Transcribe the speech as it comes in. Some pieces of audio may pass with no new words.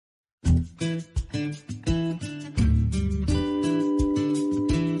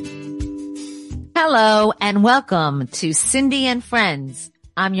Hello and welcome to Cindy and Friends.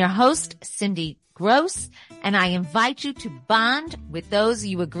 I'm your host, Cindy Gross, and I invite you to bond with those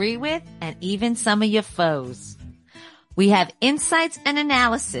you agree with and even some of your foes. We have insights and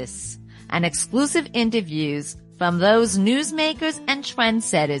analysis and exclusive interviews from those newsmakers and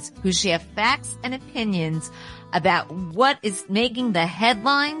trendsetters who share facts and opinions about what is making the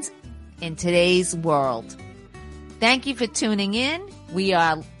headlines in today's world. Thank you for tuning in. We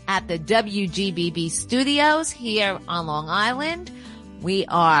are at the WGBB studios here on Long Island. We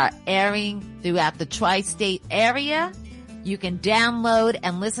are airing throughout the tri-state area. You can download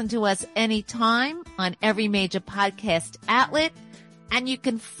and listen to us anytime on every major podcast outlet. And you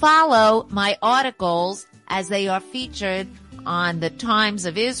can follow my articles as they are featured on the Times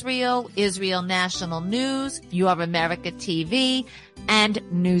of Israel, Israel National News, Your America TV, and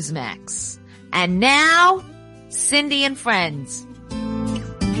Newsmax. And now, Cindy and Friends.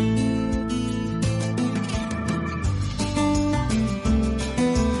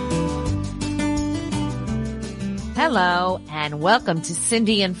 Hello and welcome to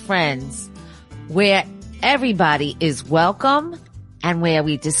Cindy and Friends, where everybody is welcome and where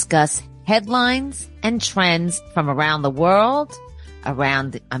we discuss headlines and trends from around the world,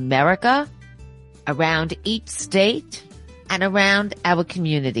 around America, around each state, and around our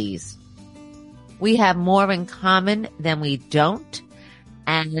communities. We have more in common than we don't,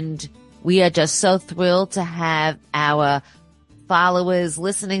 and we are just so thrilled to have our followers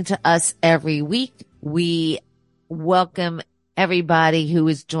listening to us every week. We welcome everybody who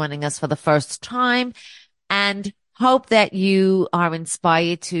is joining us for the first time and hope that you are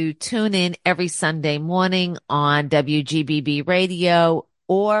inspired to tune in every Sunday morning on WGBB radio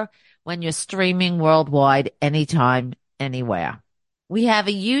or when you're streaming worldwide anytime, anywhere. We have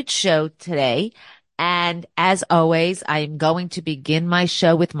a huge show today, and as always, I am going to begin my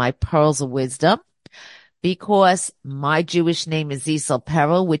show with my pearls of wisdom because my Jewish name is Zisel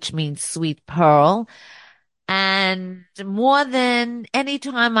Perel, which means sweet pearl. And more than any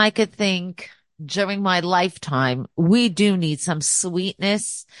time I could think during my lifetime, we do need some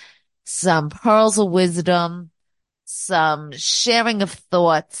sweetness, some pearls of wisdom, some sharing of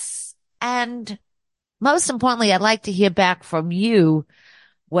thoughts. And most importantly, I'd like to hear back from you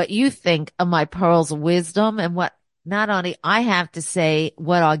what you think of my pearls of wisdom and what not only I have to say,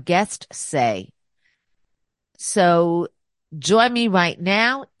 what our guests say. So join me right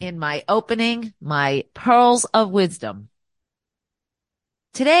now in my opening, my pearls of wisdom.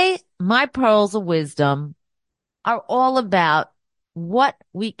 Today, my pearls of wisdom are all about what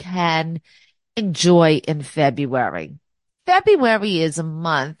we can enjoy in February. February is a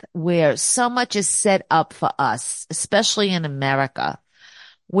month where so much is set up for us, especially in America,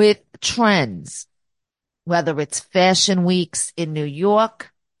 with trends, whether it's fashion weeks in New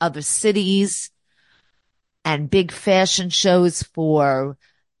York, other cities, and big fashion shows for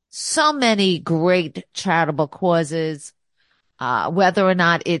so many great charitable causes, whether or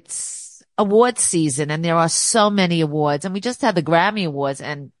not it's award season, and there are so many awards. And we just had the Grammy Awards,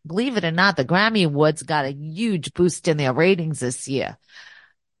 and believe it or not, the Grammy Awards got a huge boost in their ratings this year.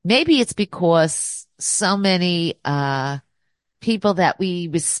 Maybe it's because so many people that we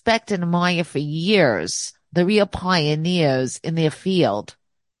respect and admire for years, the real pioneers in their field,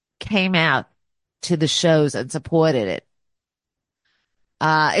 came out to the shows and supported it.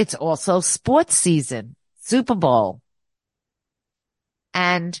 It's also sports season, Super Bowl.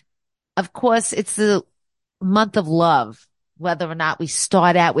 And of course, it's the month of love, whether or not we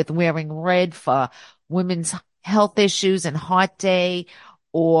start out with wearing red for Women's Health Issues and Heart Day,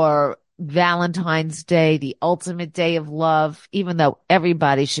 or Valentine's Day, the ultimate day of love, even though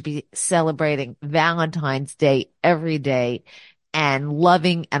everybody should be celebrating Valentine's Day every day and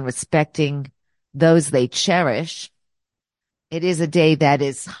loving and respecting those they cherish. It is a day that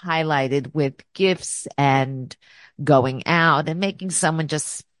is highlighted with gifts and going out and making someone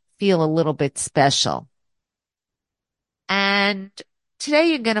just feel a little bit special. And today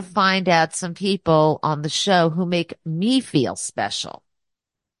you're going to find out some people on the show who make me feel special.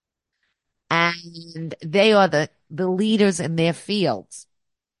 And they are the leaders in their fields.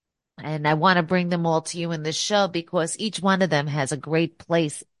 And I want to bring them all to you in this show because each one of them has a great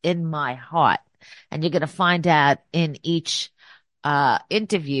place in my heart. And you're going to find out in each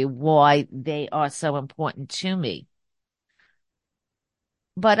interview why they are so important to me.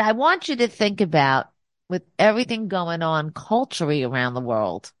 But I want you to think about, with everything going on culturally around the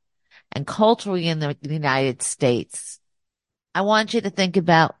world and culturally in the United States, I want you to think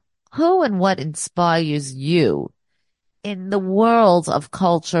about who and what inspires you in the world of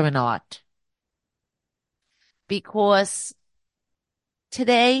culture and art. because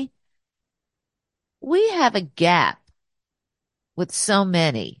today we have a gap with so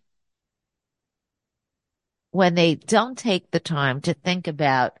many when they don't take the time to think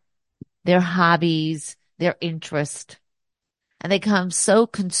about their hobbies, their interest, and they become so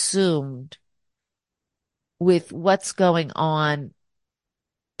consumed with what's going on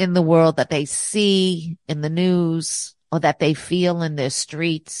in the world that they see in the news or that they feel in their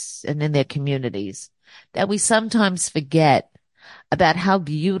streets and in their communities that we sometimes forget about how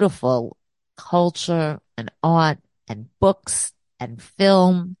beautiful culture and art and books and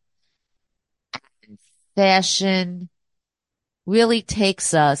film and fashion really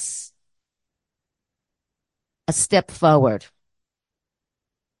takes us a step forward.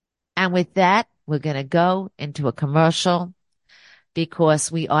 And with that, we're going to go into a commercial because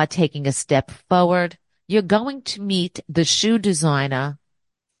we are taking a step forward. You're going to meet the shoe designer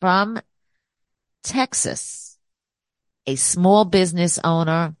from Texas, a small business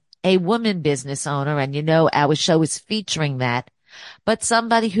owner, a woman business owner, and you know our show is featuring that, but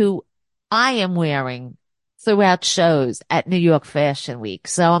somebody who I am wearing throughout shows at New York Fashion Week.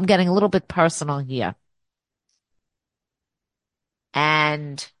 So I'm getting a little bit personal here.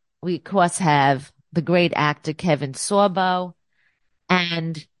 And we, of course, have the great actor Kevin Sorbo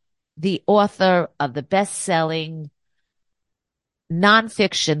and the author of the best-selling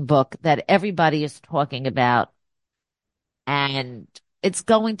nonfiction book that everybody is talking about. And it's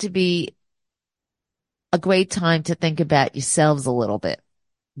going to be a great time to think about yourselves a little bit.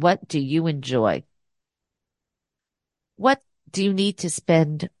 What do you enjoy? What do you need to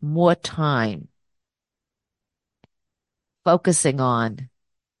spend more time focusing on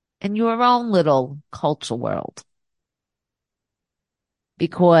in your own little culture world?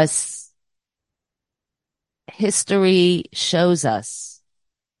 Because history shows us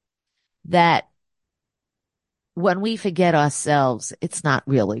that when we forget ourselves, it's not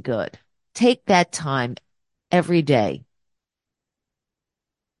really good. Take that time every day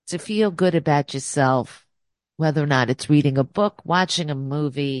to feel good about yourself, whether or not it's reading a book, watching a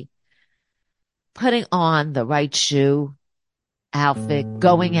movie, putting on the right shoe, outfit,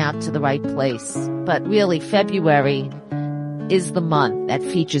 going out to the right place. But really, February is the month that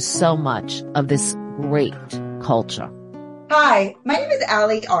features so much of this great culture. Hi, my name is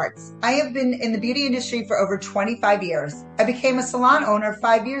Allie Arts. I have been in the beauty industry for over 25 years. I became a salon owner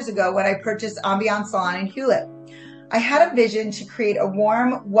 5 years ago when I purchased Ambiance Salon in Hewlett. I had a vision to create a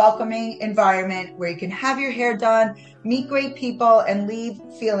warm, welcoming environment where you can have your hair done, meet great people, and leave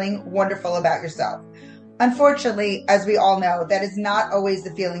feeling wonderful about yourself. Unfortunately, as we all know, that is not always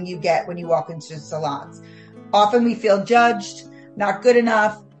the feeling you get when you walk into salons. Often we feel judged, not good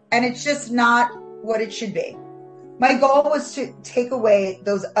enough, and it's just not what it should be. My goal was to take away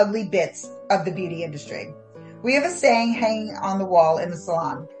those ugly bits of the beauty industry. We have a saying hanging on the wall in the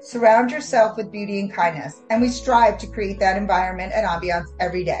salon: surround yourself with beauty and kindness, and we strive to create that environment and ambiance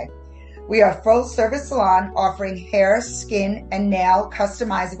every day. We are a full-service salon offering hair, skin, and nail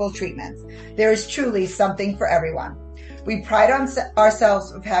customizable treatments. There is truly something for everyone. We pride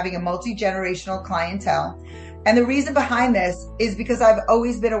ourselves of having a multi-generational clientele. And the reason behind this is because I've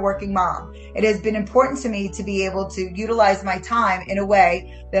always been a working mom. It has been important to me to be able to utilize my time in a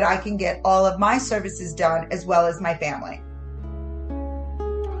way that I can get all of my services done as well as my family.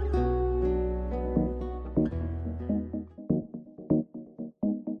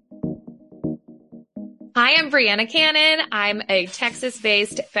 Hi, I'm Brianna Cannon. I'm a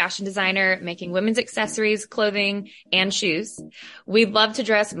Texas-based fashion designer making women's accessories, clothing, and shoes. We love to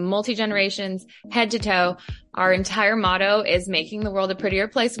dress multi-generations, head to toe. Our entire motto is making the world a prettier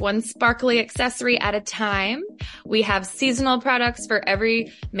place, one sparkly accessory at a time. We have seasonal products for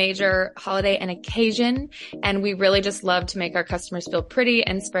every major holiday and occasion, and we really just love to make our customers feel pretty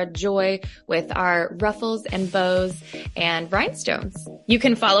and spread joy with our ruffles and bows and rhinestones. You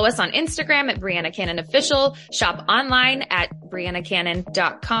can follow us on Instagram at Brianna Cannon Official, shop online at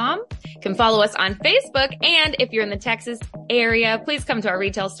BriannaCannon.com. You can follow us on Facebook, and if you're in the Texas area, please come to our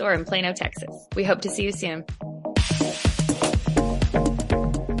retail store in Plano, Texas. We hope to see you soon.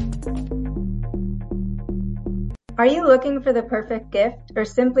 Are you looking for the perfect gift or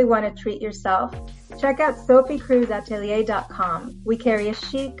simply want to treat yourself? Check out SophieCruzAtelier.com. We carry a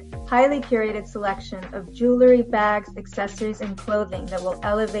chic, highly curated selection of jewelry, bags, accessories, and clothing that will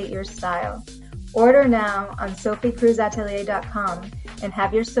elevate your style. Order now on SophieCruzAtelier.com and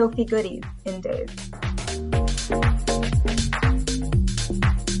have your Sophie goodies in days.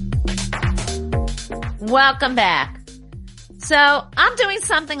 Welcome back. So I'm doing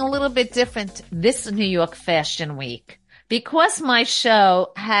something a little bit different this New York Fashion Week because my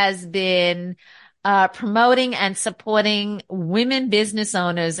show has been promoting and supporting women business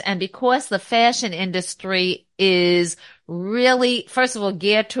owners. And because the fashion industry is really, first of all,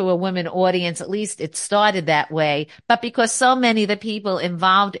 geared to a women audience, at least it started that way, but because so many of the people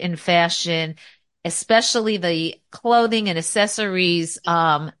involved in fashion, especially the clothing and accessories,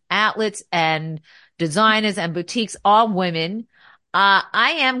 outlets and designers and boutiques are women,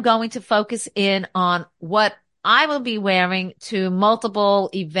 I am going to focus in on what I will be wearing to multiple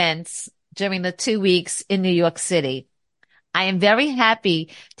events during the 2 weeks in New York City. I am very happy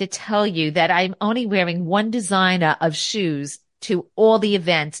to tell you that I'm only wearing one designer of shoes to all the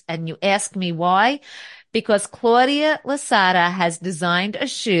events. And you ask me why? Because Claudia Lisotta has designed a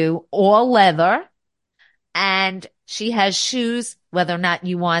shoe, all leather, and she has shoes, whether or not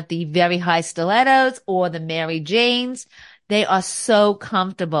you want the very high stilettos or the Mary Janes. They are so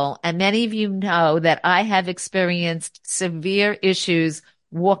comfortable. And many of you know that I have experienced severe issues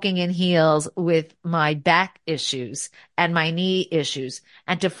walking in heels with my back issues and my knee issues.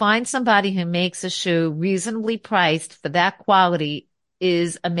 And to find somebody who makes a shoe reasonably priced for that quality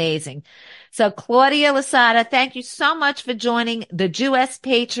is amazing. So Claudia Lisotta, thank you so much for joining the Jewess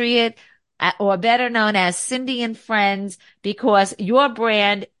Patriot, or better known as Cindy and Friends, because your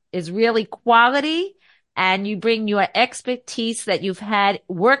brand is really quality and you bring your expertise that you've had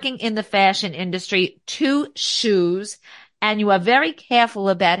working in the fashion industry to shoes. And you are very careful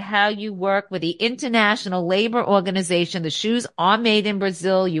about how you work with the International Labor Organization. The shoes are made in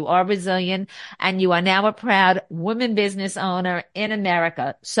Brazil. You are Brazilian, and you are now a proud woman business owner in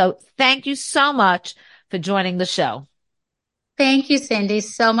America. So thank you so much for joining the show. Thank you, Cindy,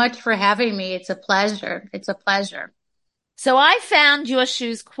 so much for having me. It's a pleasure. It's a pleasure. So I found your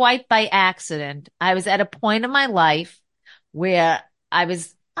shoes quite by accident. I was at a point in my life where I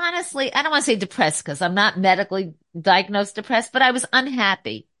was honestly, I don't want to say depressed because I'm not medically diagnosed depressed, but I was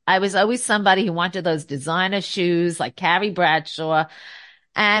unhappy. I was always somebody who wanted those designer shoes like Carrie Bradshaw.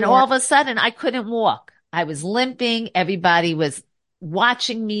 And all of a sudden I couldn't walk. I was limping. Everybody was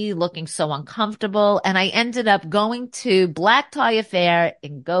watching me looking so uncomfortable. And I ended up going to Black Tie Affair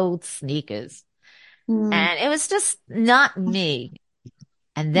in gold sneakers. And it was just not me.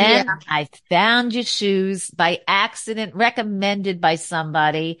 And then I found your shoes by accident, recommended by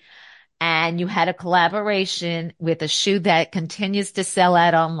somebody. And you had a collaboration with a shoe that continues to sell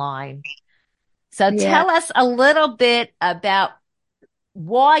out online. So tell us a little bit about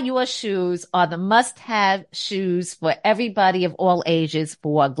why your shoes are the must-have shoes for everybody of all ages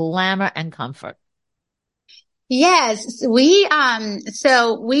for glamour and comfort. Yes, we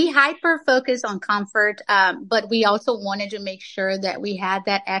hyper focus on comfort, but we also wanted to make sure that we had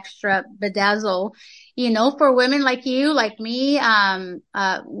that extra bedazzle. You know, for women like you, like me,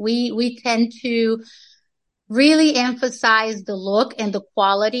 we tend to really emphasize the look and the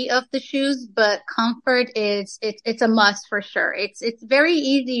quality of the shoes, but comfort it's a must for sure. It's very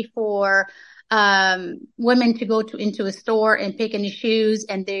easy for women to go into a store and pick any shoes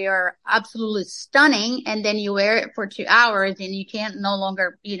and they are absolutely stunning. And then you wear it for 2 hours and you can't no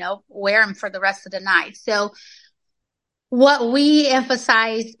longer, wear them for the rest of the night. So what we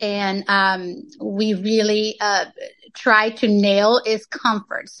emphasize and, we really, try to nail is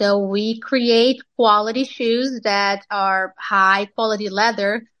comfort. So we create quality shoes that are high quality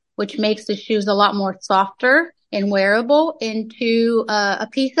leather, which makes the shoes a lot more softer and wearable, into a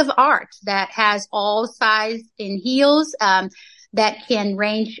piece of art that has all size in heels, that can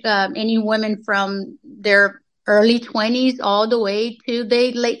range any women from their early 20s all the way to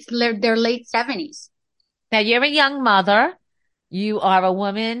their late 70s. Now you're a young mother. You are a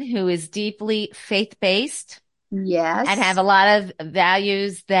woman who is deeply faith-based. Yes. And have a lot of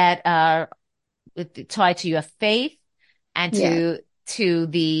values that are tied to your faith and to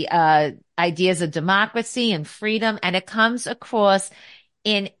the ideas of democracy and freedom. And it comes across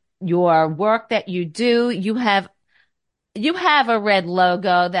in your work that you do. You have a red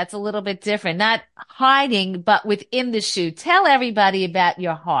logo that's a little bit different, not hiding, but within the shoe. Tell everybody about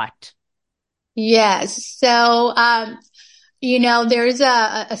your heart. Yes. So, there's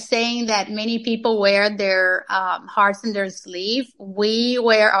a saying that many people wear their hearts in their sleeve. We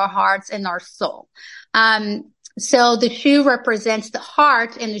wear our hearts in our soul. So the shoe represents the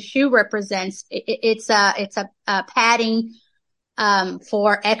heart, and the shoe represents it's a padding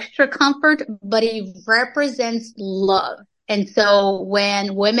for extra comfort, but it represents love. And so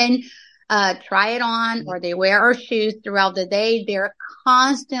when women try it on or they wear our shoes throughout the day, they're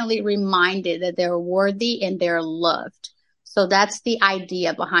constantly reminded that they're worthy and they're loved. So that's the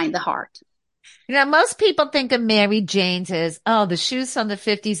idea behind the heart. You know, most people think of Mary Jane's as, oh, the shoes from the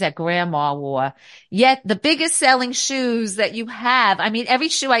 50s that grandma wore. Yet the biggest selling shoes that you have, I mean, every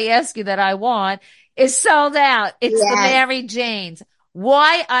shoe I ask you that I want is sold out. It's the Yes. Mary Jane's.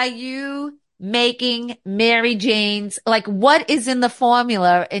 Why are you making Mary Jane's? Like, what is in the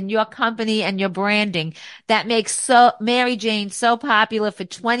formula in your company and your branding that makes Mary Jane so popular for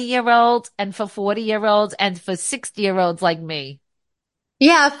 20-year-olds and for 40-year-olds and for 60-year-olds like me?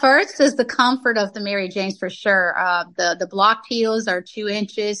 Yeah, first is the comfort of the Mary Janes for sure. The block heels are 2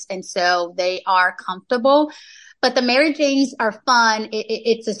 inches, and so they are comfortable. But the Mary Janes are fun.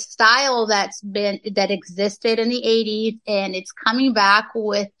 It's a style that existed in the 80s, and it's coming back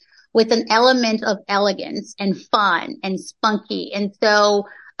with an element of elegance and fun and spunky. And so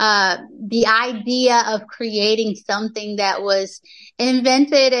the idea of creating something that was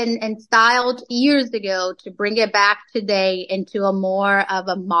invented and styled years ago to bring it back today into a more of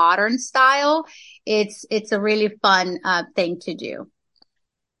a modern style, it's a really fun thing to do.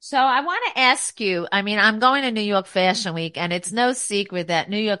 So I want to ask you, I mean, I'm going to New York Fashion Week, and it's no secret that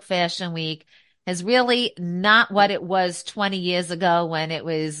New York Fashion Week is really not what it was 20 years ago when it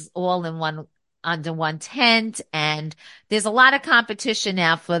was all in one under one tent. And there's a lot of competition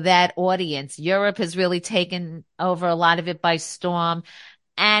now for that audience. Europe has really taken over a lot of it by storm.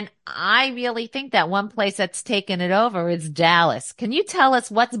 And I really think that one place that's taken it over is Dallas. Can you tell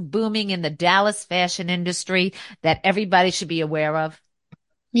us what's booming in the Dallas fashion industry that everybody should be aware of?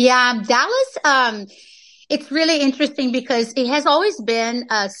 Yeah, Dallas, it's really interesting because it has always been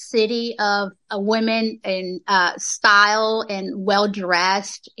a city of women in style and well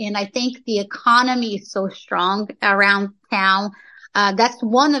dressed. And I think the economy is so strong around town. That's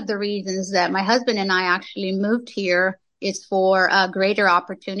one of the reasons that my husband and I actually moved here is for greater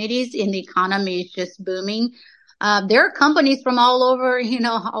opportunities, and the economy is just booming. There are companies from all over,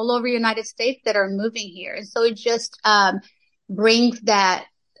 all over the United States that are moving here. And so it just brings that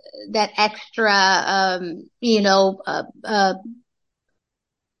extra,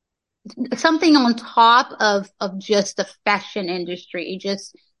 something on top of just the fashion industry.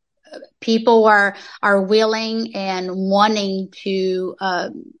 Just people are willing and wanting to,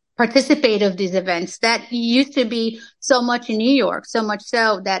 participate of these events that used to be so much in New York, so much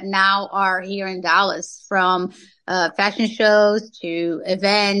so that now are here in Dallas, from fashion shows to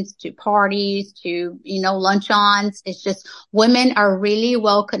events to parties to, lunch-ons. It's just women are really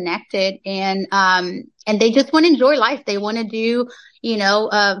well connected, and they just want to enjoy life. They want to do,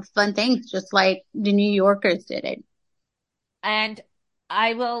 fun things just like the New Yorkers did it. And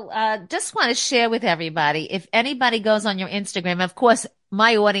I will just want to share with everybody, if anybody goes on your Instagram, of course,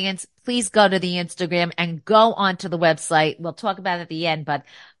 my audience, please go to the Instagram and go onto the website. We'll talk about it at the end, but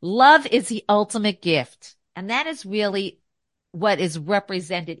love is the ultimate gift. And that is really what is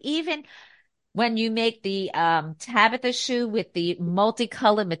represented. Even when you make the Tabitha shoe with the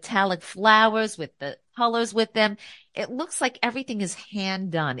multicolored metallic flowers with the colors with them, it looks like everything is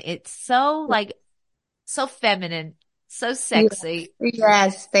hand done. It's so feminine, so sexy.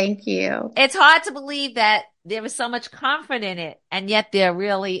 Yes, thank you. It's hard to believe that there is so much comfort in it, and yet there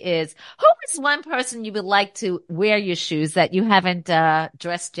really is. Who is one person you would like to wear your shoes that you haven't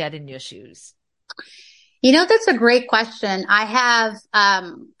dressed yet in your shoes? That's a great question. I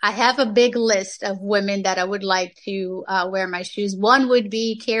have a big list of women that I would like to wear my shoes. One would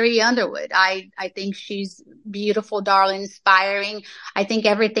be Carrie Underwood. I think she's beautiful, darling, inspiring. I think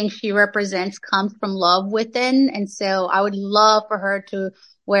everything she represents comes from love within. And so I would love for her to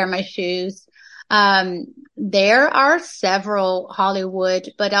wear my shoes. There are several Hollywood,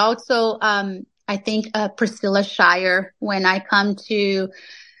 but also, I think, Priscilla Shire. When I come to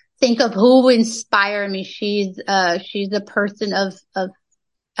think of who inspired me, she's a person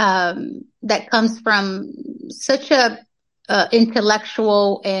that comes from such a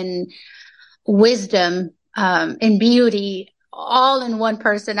intellectual and wisdom, and beauty all in one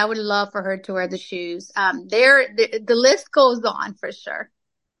person. I would love for her to wear the shoes. The list goes on for sure.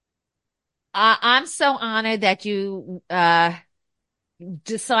 I'm so honored that you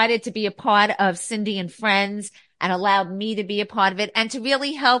decided to be a part of Cindy and Friends and allowed me to be a part of it and to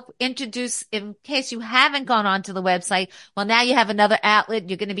really help introduce, in case you haven't gone onto the website. Well, now you have another outlet.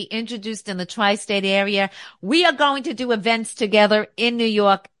 You're going to be introduced in the tri-state area. We are going to do events together in New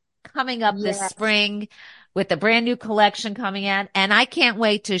York coming up this spring with the brand new collection coming out. And I can't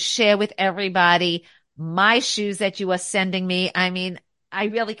wait to share with everybody my shoes that you are sending me. I mean, I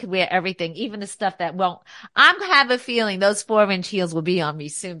really could wear everything, even the stuff that won't. I have a feeling those 4-inch heels will be on me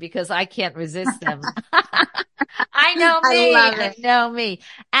soon because I can't resist them. I know me. I know me.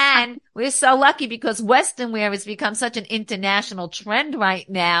 And we're so lucky because Western wear has become such an international trend right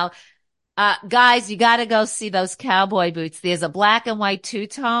now. Guys, you got to go see those cowboy boots. There's a black and white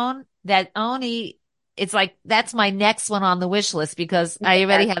two-tone that it's like, that's my next one on the wish list because I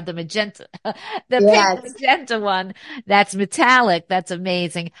already have the magenta, the pink magenta one. That's metallic. That's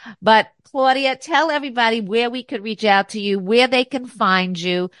amazing. But Claudia, tell everybody where we could reach out to you, where they can find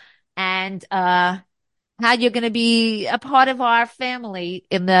you, and, how you're going to be a part of our family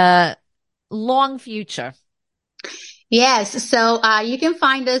in the long future. Yes. So, you can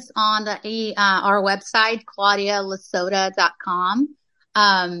find us on our website, claudialisotta.com.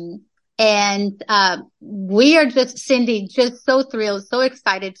 We are just, Cindy, just so thrilled, so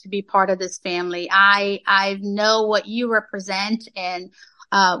excited to be part of this family. I know what you represent and,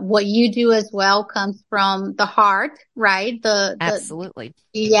 what you do as well comes from the heart, right? Absolutely.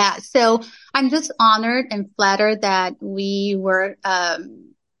 Yeah. So I'm just honored and flattered that we were,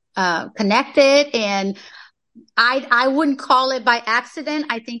 connected, and I wouldn't call it by accident.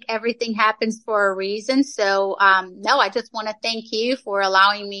 I think everything happens for a reason. So, no, I just want to thank you for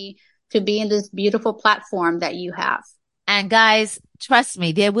allowing me to be in this beautiful platform that you have. And guys, trust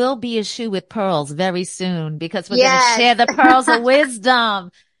me, there will be a shoe with pearls very soon because we're going to share the pearls of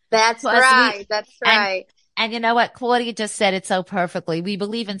wisdom. That's right. That's right. And you know what? Claudia just said it so perfectly. We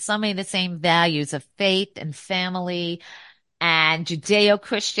believe in so many of the same values of faith and family and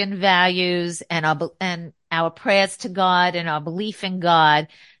Judeo-Christian values and our prayers to God and our belief in God.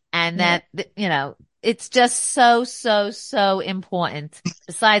 And that, it's just so, so, so important.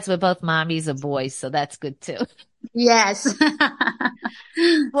 Besides, we're both mommies of boys, so that's good too. Yes.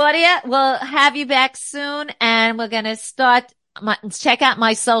 Claudia, we'll have you back soon, and we're going to check out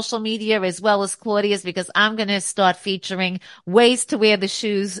my social media as well as Claudia's, because I'm going to start featuring ways to wear the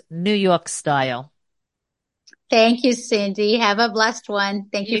shoes New York style. Thank you, Cindy. Have a blessed one.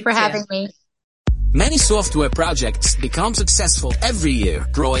 Thank you for having me. Many software projects become successful every year,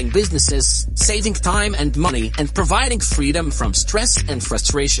 growing businesses, saving time and money, and providing freedom from stress and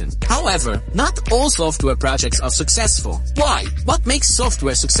frustration. However, not all software projects are successful. Why? What makes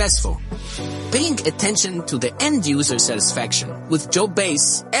software successful? Paying attention to the end user satisfaction. With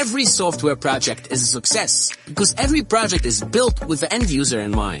JobBase, every software project is a success because every project is built with the end user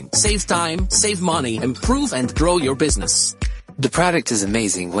in mind. Save time, save money, improve and grow your business. The product is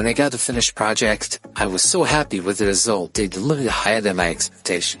amazing. When I got the finished project, I was so happy with the result. They delivered higher than my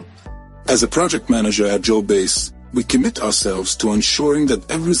expectation. As a project manager at JobBase, we commit ourselves to ensuring that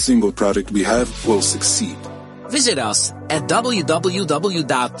every single project we have will succeed. Visit us at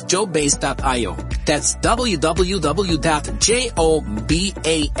www.jobbase.io. That's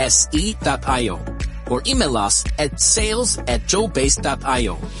www.jobbase.io. Or email us at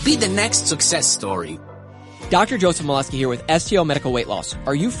sales@jobbase.io. Be the next success story. Dr. Joseph Molesky here with STL Medical Weight Loss.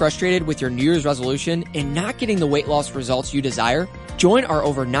 Are you frustrated with your New Year's resolution and not getting the weight loss results you desire? Join our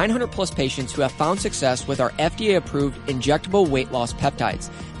over 900 plus patients who have found success with our FDA-approved injectable weight loss peptides.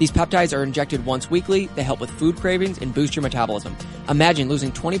 These peptides are injected once weekly. They help with food cravings and boost your metabolism. Imagine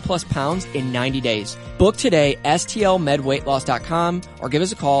losing 20 plus pounds in 90 days. Book today, stlmedweightloss.com, or give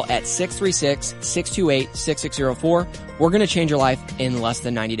us a call at 636-628-6604. We're going to change your life in less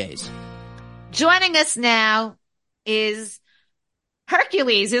than 90 days. Joining us now is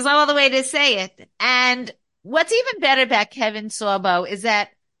Hercules, is all the way to say it. And what's even better about Kevin Sorbo is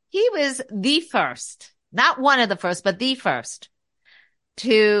that he was the first, not one of the first, but the first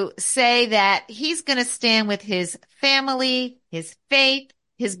to say that he's going to stand with his family, his faith,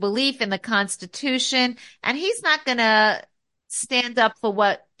 his belief in the Constitution, and he's not going to stand up for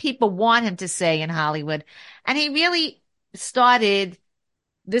what people want him to say in Hollywood. And he really started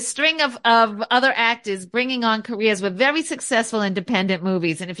the string of other actors bringing on careers with very successful independent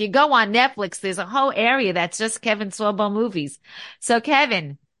movies. And if you go on Netflix, there's a whole area that's just Kevin Sorbo movies. So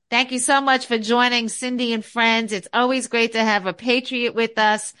Kevin, thank you so much for joining Cindy and Friends. It's always great to have a patriot with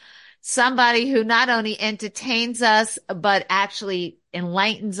us, somebody who not only entertains us, but actually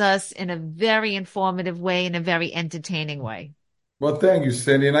enlightens us in a very informative way, in a very entertaining way. Well, thank you,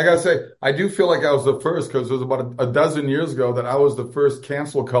 Cindy. And I got to say, I do feel like I was the first because it was about a dozen years ago that I was the first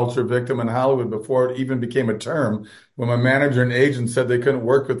cancel culture victim in Hollywood before it even became a term. When my manager and agent said they couldn't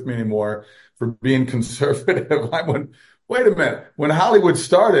work with me anymore for being conservative, I went, wait a minute. When Hollywood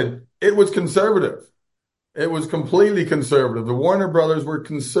started, it was conservative. It was completely conservative. The Warner Brothers were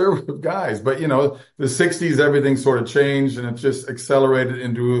conservative guys. But, the 60s, everything sort of changed and it just accelerated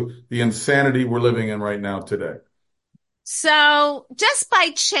into the insanity we're living in right now today. So just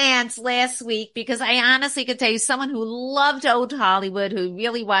by chance last week, because I honestly could tell you someone who loved old Hollywood, who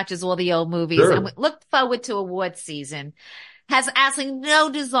really watches all the old movies and looked forward to award season, has absolutely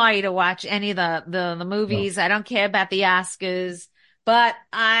no desire to watch any of the movies. No. I don't care about the Oscars. but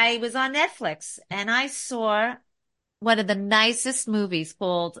I was on Netflix and I saw one of the nicest movies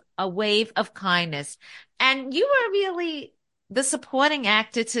called A Wave of Kindness. And you were really the supporting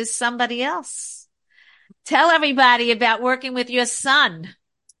actor to somebody else. Tell everybody about working with your son.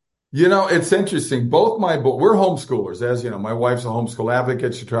 It's interesting. We're homeschoolers, as you know. My wife's a homeschool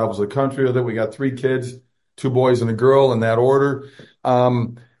advocate. She travels the country with it. We got 3 kids, 2 boys and a girl in that order.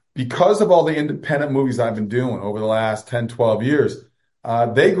 Because of all the independent movies I've been doing over the last 10, 12 years,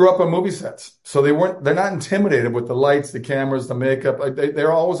 they grew up on movie sets. So they're not intimidated with the lights, the cameras, the makeup. Like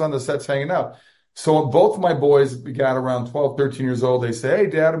they're always on the sets hanging out. So both of my boys got around 12, 13 years old. They say, "Hey,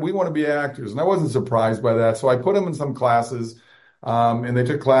 Dad, we want to be actors." And I wasn't surprised by that. So I put them in some classes. And they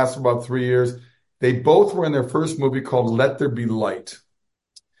took class for about 3 years. They both were in their first movie called Let There Be Light,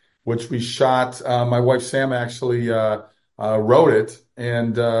 which we shot. My wife Sam actually wrote it,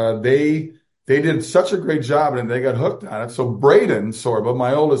 and they did such a great job, and they got hooked on it. So Braden Sorbo,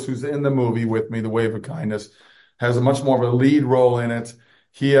 my oldest, who's in the movie with me, The Wave of Kindness, has a much more of a lead role in it.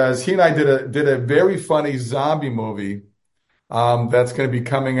 He and I did a very funny zombie movie. That's going to be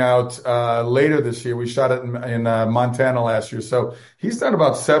coming out later this year. We shot it in Montana last year. So he's done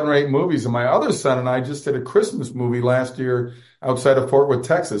about 7 or 8 movies. And my other son and I just did a Christmas movie last year outside of Fort Worth,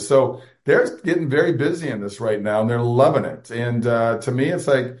 Texas. So they're getting very busy in this right now, and they're loving it. And to me, it's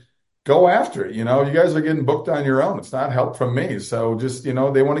like, go after it. You guys are getting booked on your own. It's not help from me. So just, they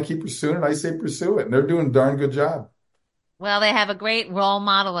want to keep pursuing it. I say pursue it. And they're doing a darn good job. Well, they have a great role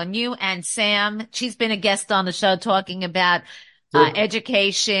model in you and Sam. She's been a guest on the show talking about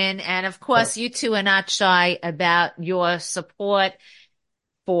education. And of course, you two are not shy about your support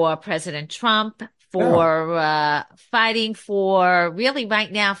for President Trump, for fighting for, really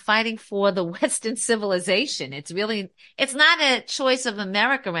right now, fighting for the Western civilization. It's not a choice of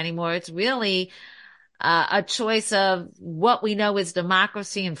America anymore. It's really a choice of what we know is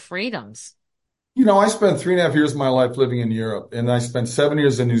democracy and freedoms. I spent 3.5 years of my life living in Europe, and I spent 7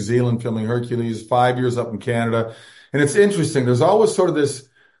 years in New Zealand filming Hercules, 5 years up in Canada. And it's interesting. There's always sort of this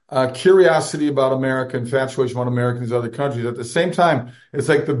curiosity about America, infatuation about Americans in other countries. At the same time, it's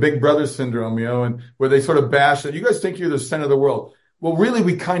like the Big Brother syndrome, and where they sort of bash that. You guys think you're the center of the world. Well, really,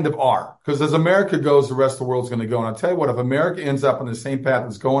 we kind of are. Because as America goes, the rest of the world's going to go. And I'll tell you what, if America ends up on the same path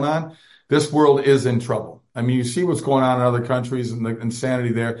that's going on, this world is in trouble. I mean, you see what's going on in other countries and the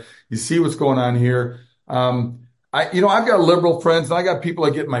insanity there. You see what's going on here. I've got liberal friends, and I got people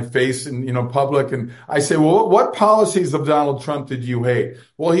that get in my face in, public, and I say, well, what policies of Donald Trump did you hate?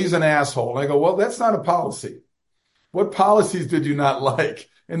 Well, he's an asshole. And I go, well, that's not a policy. What policies did you not like?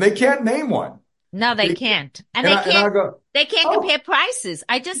 And they can't name one. No, they can't. And they can't compare prices.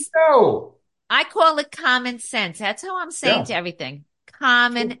 I call it common sense. That's how I'm saying to everything.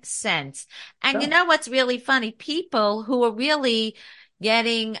 Common sense. And you know what's really funny? People who are really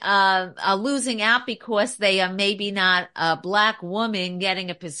getting losing out because they are maybe not a Black woman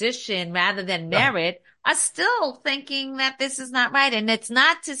getting a position rather than merit are still thinking that this is not right. And it's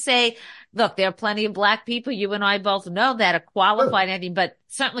not to say, look, there are plenty of Black people, you and I both know, that are qualified, but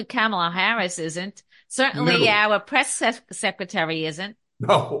certainly Kamala Harris isn't. Certainly our press secretary isn't.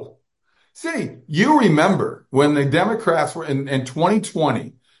 No. See, you remember when the Democrats were in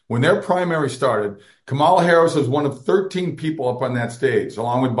 2020, when their primary started, Kamala Harris was one of 13 people up on that stage,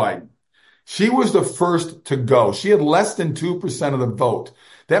 along with Biden. She was the first to go. She had less than 2% of the vote.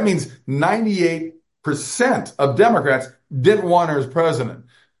 That means 98% of Democrats didn't want her as president.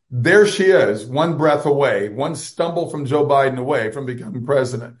 There she is, one breath away, one stumble from Joe Biden away from becoming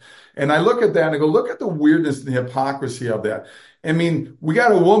president. And I look at that and I go, look at the weirdness and the hypocrisy of that. I mean, we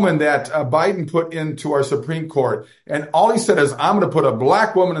got a woman that Biden put into our Supreme Court, and all he said is, I'm going to put a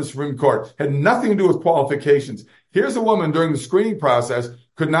Black woman in the Supreme Court. Had nothing to do with qualifications. Here's a woman during the screening process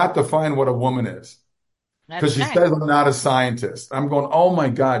could not define what a woman is. Because she says, I'm not a scientist. I'm going, oh my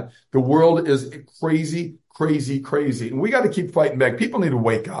God, the world is crazy, crazy, crazy. And we got to keep fighting back. People need to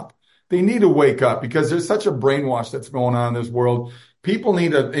wake up. They need to wake up because there's such a brainwash that's going on in this world. People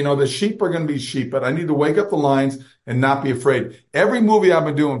need to, the sheep are going to be sheep, but I need to wake up the lines and not be afraid. Every movie I've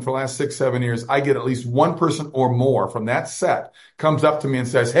been doing for the last 6, 7 years, I get at least one person or more from that set comes up to me and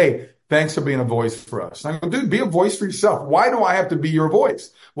says, hey, thanks for being a voice for us. And I go, dude, be a voice for yourself. Why do I have to be your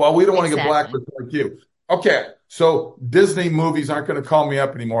voice? Well, we don't want to get Black like you. Okay, so Disney movies aren't going to call me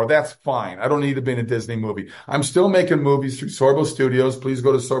up anymore. That's fine. I don't need to be in a Disney movie. I'm still making movies through Sorbo Studios. Please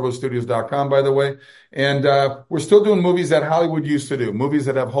go to sorbostudios.com, by the way. And we're still doing movies that Hollywood used to do, movies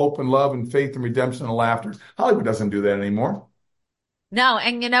that have hope and love and faith and redemption and laughter. Hollywood doesn't do that anymore. No,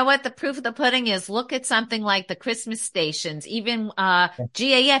 and you know what? The proof of the pudding is look at something like the Christmas stations. Even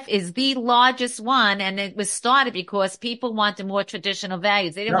GAF is the largest one, and it was started because people wanted more traditional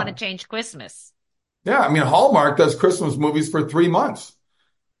values. They didn't want to change Christmas. Yeah, I mean, Hallmark does Christmas movies for 3 months.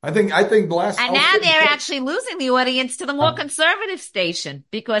 I think the last. And now they're actually losing the audience to the more conservative station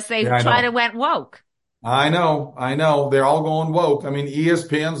because they went woke. I know. They're all going woke. I mean,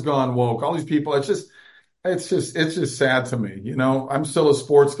 ESPN's gone woke. All these people, it's just sad to me. You know, I'm still a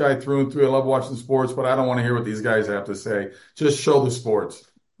sports guy through and through. I love watching sports, but I don't want to hear what these guys have to say. Just show the sports.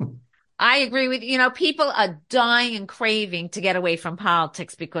 I agree with you. You know, people are dying and craving to get away from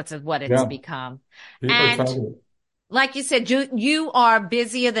politics because of what it's become. And like you said, you are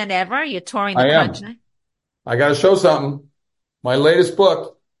busier than ever. You're touring the country. I got to show something. My latest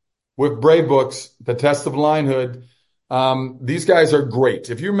book with Brave Books, The Test of Linehood. These guys are great.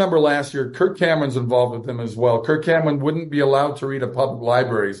 If you remember last year, Kirk Cameron's involved with them as well. Kirk Cameron wouldn't be allowed to read at public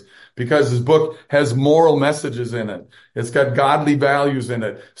libraries because his book has moral messages in it. It's got godly values in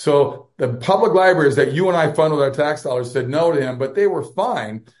it. So the public libraries that you and I fund with our tax dollars said no to him, but they were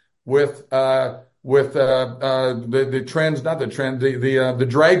fine with the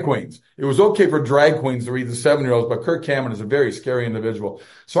drag queens. It was okay for drag queens to read the 7-year-olds, but Kirk Cameron is a very scary individual.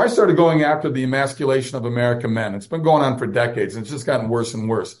 So I started going after the emasculation of American men. It's been going on for decades, and it's just gotten worse and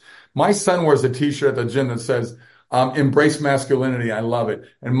worse. My son wears a t-shirt at the gym that says, embrace masculinity. I love it.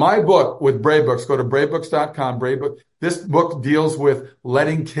 And my book with Brave Books, go to bravebooks.com, this book deals with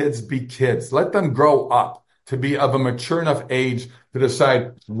letting kids be kids. Let them grow up to be of a mature enough age to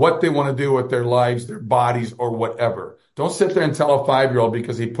decide what they want to do with their lives, their bodies, or whatever. Don't sit there and tell a 5-year-old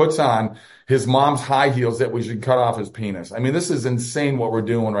because he puts on his mom's high heels that we should cut off his penis. I mean, this is insane what we're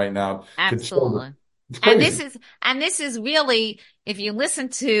doing right now. Absolutely. And this is really, if you listen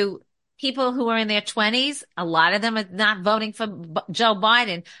to people who are in their 20s, a lot of them are not voting for Joe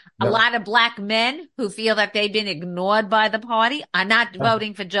Biden. A lot of black men who feel that they've been ignored by the party are not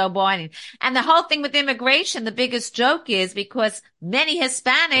voting for Joe Biden. And the whole thing with immigration, the biggest joke is because many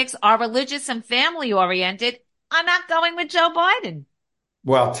Hispanics are religious and family oriented, are not going with Joe Biden.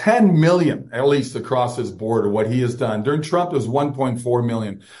 Well, 10 million, at least across his border, what he has done. During Trump, it was 1.4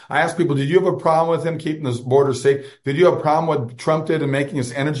 million. I asked people, did you have a problem with him keeping this border safe? Did you have a problem with what Trump did in making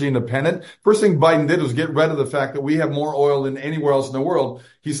us energy independent? First thing Biden did was get rid of the fact that we have more oil than anywhere else in the world.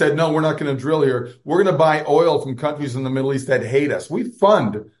 He said, no, we're not going to drill here. We're going to buy oil from countries in the Middle East that hate us. We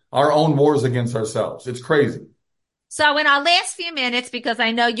fund our own wars against ourselves. It's crazy. So in our last few minutes, because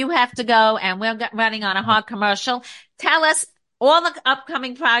I know you have to go and we're running on a hard commercial, tell us all the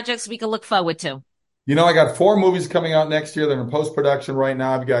upcoming projects we can look forward to. You know, I got 4 movies coming out next year. They're in post-production right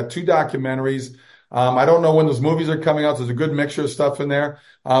now. I've got 2 documentaries. I don't know when those movies are coming out. There's a good mixture of stuff in there.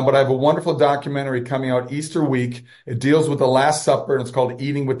 But I have a wonderful documentary coming out Easter week. It deals with the Last Supper, and it's called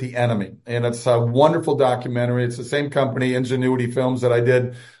Eating with the Enemy. And it's a wonderful documentary. It's the same company, Ingenuity Films, that I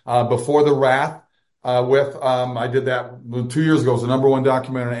did Before the Wrath with. I did that 2 years ago. It was the #1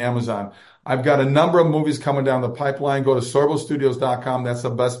 documentary on Amazon. I've got a number of movies coming down the pipeline. Go to sorbostudios.com. That's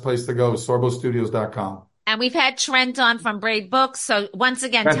the best place to go, sorbostudios.com. And we've had Trent on from Brave Books. So once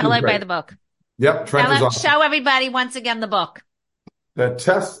again, tell everybody the book. Yep, Trent is awesome. Show everybody once again the book. The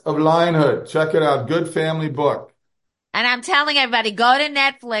Test of Linehood. Check it out. Good family book. And I'm telling everybody, go to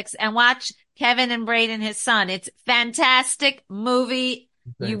Netflix and watch Kevin and Braden, his son. It's fantastic movie.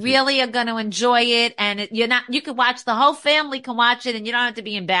 You really are going to enjoy it. And you can watch, the whole family can watch it and you don't have to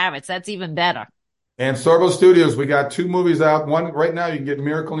be embarrassed. That's even better. And Sorbo Studios, we got 2 movies out. One right now, you can get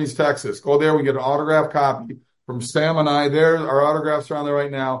Miracle in East Texas. Go there. We get an autographed copy from Sam and I. There, our autographs are on there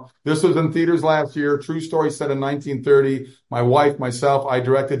right now. This was in theaters last year. True story set in 1930. My wife, myself, I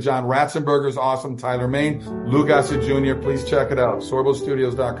directed. John Ratzenberger's awesome. Tyler Main, Lou Gossett Jr. Please check it out.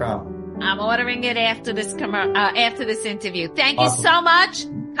 sorbostudios.com. I'm ordering it after this interview. Thank you so much.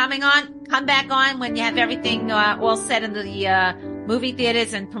 Coming on, come back on when you have everything all set in the movie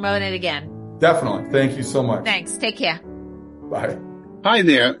theaters and promote it again. Definitely. Thank you so much. Thanks. Take care. Bye. Hi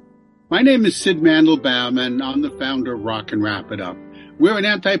there. My name is Sid Mandelbaum, and I'm the founder of Rock and Wrap It Up. We're an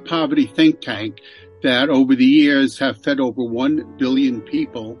anti-poverty think tank that over the years have fed over 1 billion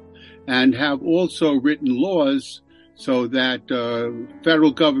people and have also written laws so that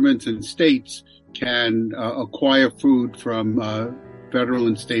federal governments and states can acquire food from federal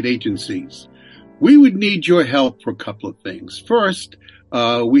and state agencies. We would need your help for a couple of things. First,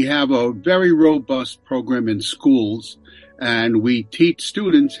 we have a very robust program in schools, and we teach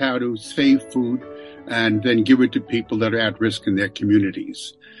students how to save food and then give it to people that are at risk in their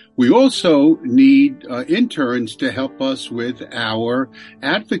communities. We also need interns to help us with our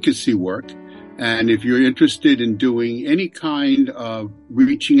advocacy work. And if you're interested in doing any kind of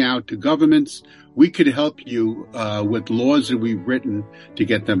reaching out to governments, we could help you with laws that we've written to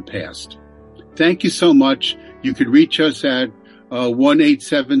get them passed. Thank you so much. You could reach us at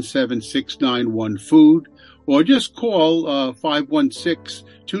 1-877-691-FOOD or just call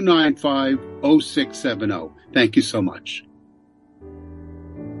 516-295-0670. Thank you so much.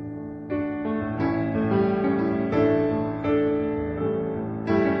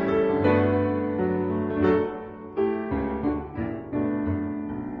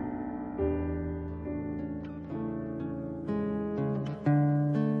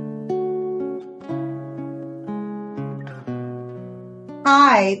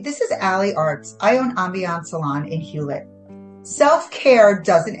 Hi, this is Allie Arts. I own Ambiance Salon in Hewlett. Self-care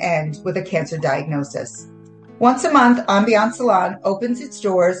doesn't end with a cancer diagnosis. Once a month, Ambiance Salon opens its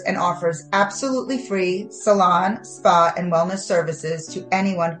doors and offers absolutely free salon, spa, and wellness services to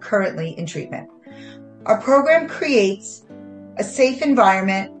anyone currently in treatment. Our program creates a safe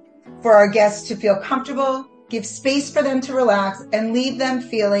environment for our guests to feel comfortable, give space for them to relax, and leave them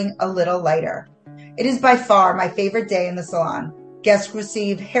feeling a little lighter. It is by far my favorite day in the salon. Guests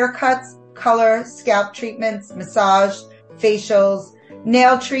receive haircuts, color, scalp treatments, massage, facials,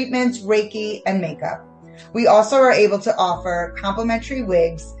 nail treatments, Reiki, and makeup. We also are able to offer complimentary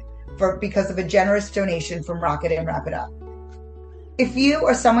wigs because of a generous donation from Rocket and Wrap It Up. If you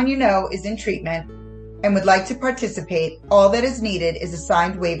or someone you know is in treatment and would like to participate, all that is needed is a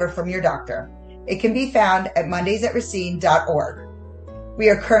signed waiver from your doctor. It can be found at mondaysatracine.org. We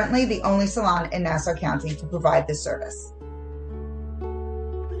are currently the only salon in Nassau County to provide this service.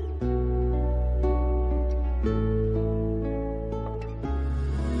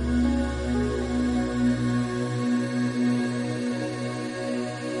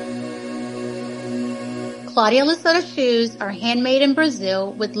 Claudia Lisotta shoes are handmade in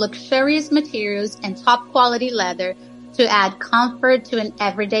Brazil with luxurious materials and top quality leather to add comfort to an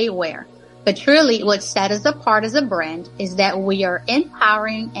everyday wear. But truly what sets us apart as a brand is that we are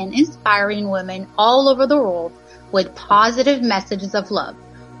empowering and inspiring women all over the world with positive messages of love.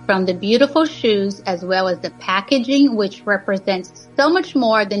 From the beautiful shoes as well as the packaging, which represents so much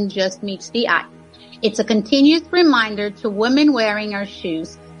more than just meets the eye. It's a continuous reminder to women wearing our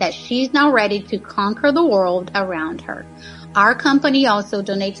shoes that she's now ready to conquer the world around her. Our company also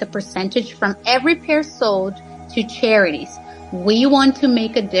donates a percentage from every pair sold to charities. We want to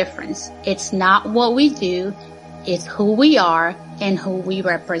make a difference. It's not what we do, it's who we are and who we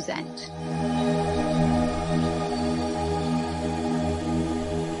represent.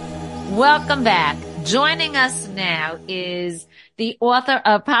 Welcome back. Joining us now is the author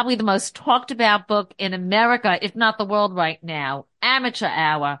of probably the most talked about book in America, if not the world right now, Amateur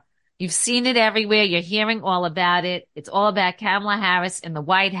Hour. You've seen it everywhere. You're hearing all about it. It's all about Kamala Harris in the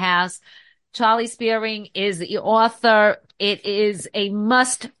White House. Charlie Spiering is the author. It is a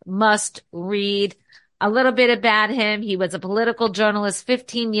must read. A little bit about him. He was a political journalist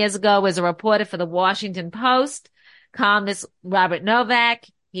 15 years ago as a reporter for the Washington Post. Columnist Robert Novak.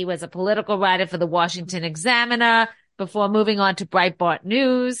 He was a political writer for the Washington Examiner before moving on to Breitbart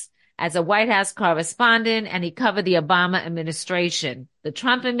News as a White House correspondent, and he covered the Obama administration, the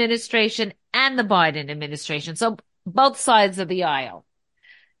Trump administration, and the Biden administration. So both sides of the aisle.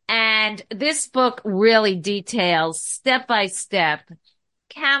 And this book really details step by step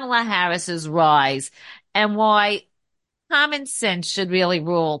Kamala Harris's rise and why common sense should really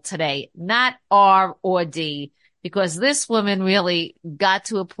rule today, not R or D, because this woman really got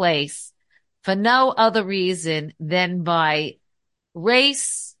to a place for no other reason than by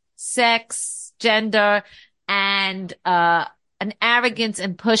race, sex, gender, and an arrogance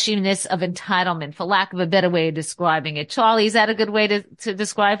and pushiness of entitlement, for lack of a better way of describing it. Charlie, is that a good way to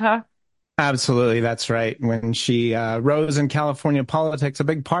describe her? Absolutely, that's right. When she rose in California politics, a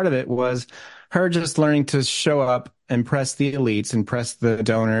big part of it was her just learning to show up, impress the elites, impress the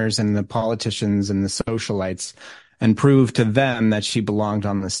donors and the politicians and the socialites, and prove to them that she belonged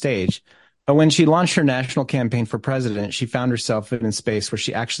on the stage. But when she launched her national campaign for president, she found herself in a space where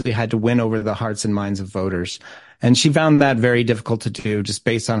she actually had to win over the hearts and minds of voters. And she found that very difficult to do just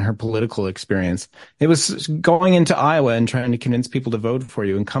based on her political experience. It was going into Iowa and trying to convince people to vote for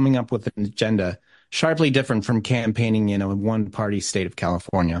you and coming up with an agenda sharply different from campaigning in a one-party state of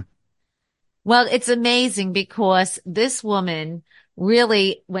California. Well, it's amazing because this woman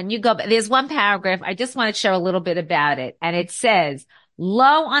really, when you go, there's one paragraph, I just want to share a little bit about it. And it says,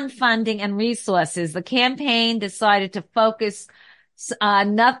 low on funding and resources, the campaign decided to focus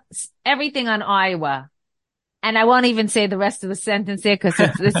everything on Iowa. And I won't even say the rest of the sentence there because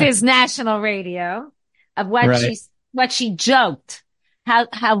this is national radio of what she joked.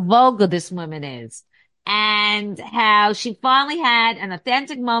 how vulgar this woman is, and how she finally had an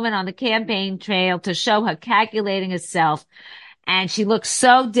authentic moment on the campaign trail to show her calculating herself. And she looked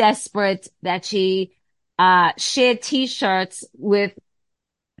so desperate that she shared T-shirts with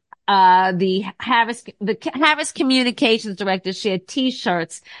the Harris Communications Director, shared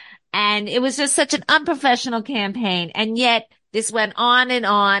T-shirts, and it was just such an unprofessional campaign. And yet this went on and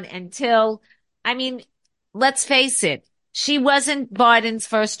on until, I mean, let's face it, she wasn't Biden's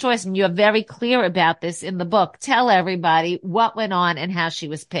first choice, and you're very clear about this in the book. Tell everybody what went on and how she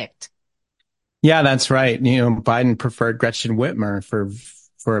was picked. Yeah, that's right. Biden preferred Gretchen Whitmer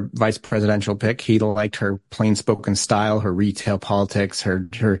for a vice presidential pick. He liked her plain spoken style, her retail politics,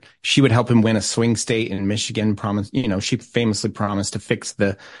 she would help him win a swing state in Michigan. She famously promised to fix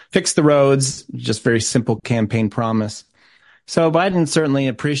the roads, just very simple campaign promise. So Biden certainly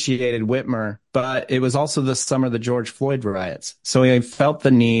appreciated Whitmer, but it was also the summer of the George Floyd riots. So he felt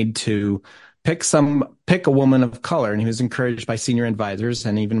the need to pick a woman of color, and he was encouraged by senior advisors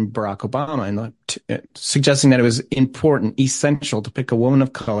and even Barack Obama, and suggesting that it was essential to pick a woman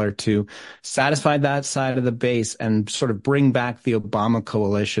of color to satisfy that side of the base and sort of bring back the Obama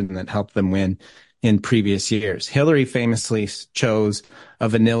coalition that helped them win in previous years. Hillary famously chose a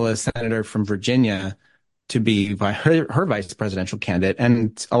vanilla senator from Virginia to be her vice presidential candidate.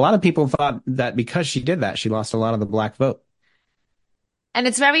 And a lot of people thought that because she did that, she lost a lot of the black vote. And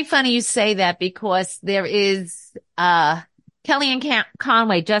it's very funny you say that, because there is, Kellyanne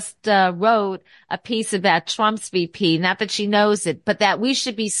Conway just wrote a piece about Trump's VP, not that she knows it, but that we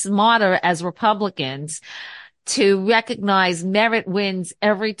should be smarter as Republicans to recognize merit wins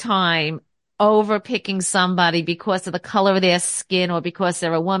every time over picking somebody because of the color of their skin or because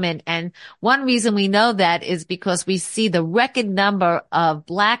they're a woman. And one reason we know that is because we see the record number of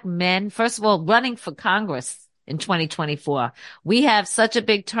black men, first of all, running for Congress in 2024. We have such a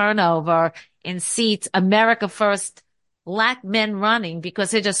big turnover in seats, America First black men running,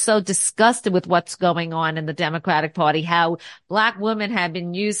 because they're just so disgusted with what's going on in the Democratic Party, how black women have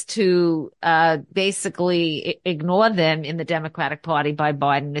been used to basically ignore them in the Democratic Party by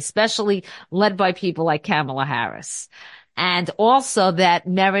Biden, especially led by people like Kamala Harris. And also that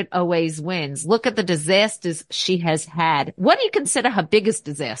merit always wins. Look at the disasters she has had. What do you consider her biggest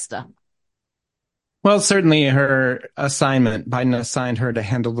disaster? Well, certainly Biden assigned her to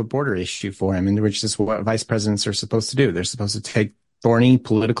handle the border issue for him, and which is what vice presidents are supposed to do. They're supposed to take thorny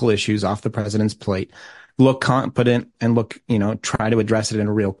political issues off the president's plate, look competent, and try to address it in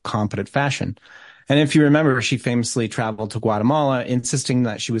a real competent fashion. And if you remember, she famously traveled to Guatemala, insisting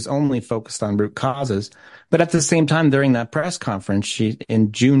that she was only focused on root causes. But at the same time, during that press conference,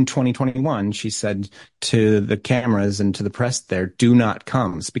 in June 2021, she said to the cameras and to the press there, "Do not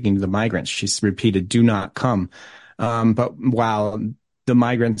come." Speaking to the migrants, she repeated, "Do not come." But while the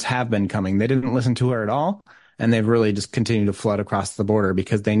migrants have been coming, they didn't listen to her at all. And they've really just continued to flood across the border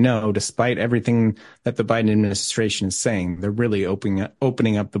because they know, despite everything that the Biden administration is saying, they're really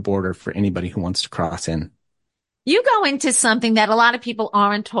opening up the border for anybody who wants to cross in. You go into something that a lot of people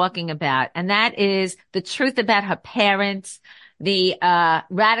aren't talking about, and that is the truth about her parents, the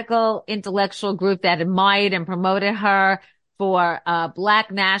radical intellectual group that admired and promoted her for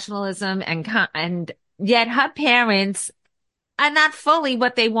black nationalism, and yet her parents are not fully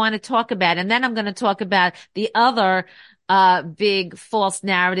what they want to talk about. And then I'm going to talk about the other big false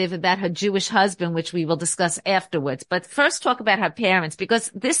narrative about her Jewish husband, which we will discuss afterwards. But first talk about her parents, because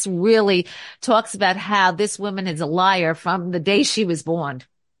this really talks about how this woman is a liar from the day she was born.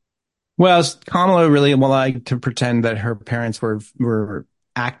 Well, Kamala really liked to pretend that her parents were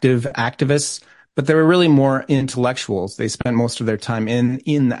activists, but they were really more intellectuals. They spent most of their time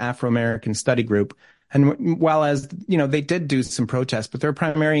in the Afro-American study group. And while they did do some protests, but they're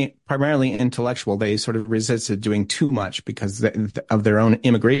primarily intellectual. They sort of resisted doing too much because of their own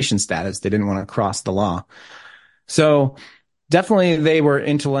immigration status. They didn't want to cross the law. So definitely they were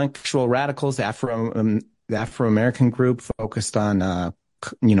intellectual radicals. The Afro-American group focused on,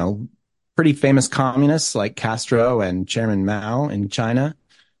 pretty famous communists like Castro and Chairman Mao in China.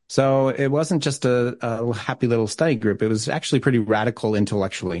 So it wasn't just a happy little study group. It was actually pretty radical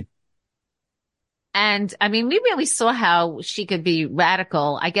intellectually. And I mean, we really saw how she could be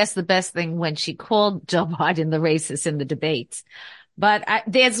radical. I guess the best thing when she called Joe Biden the racist in the debates. But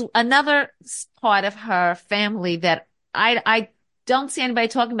there's another part of her family that I don't see anybody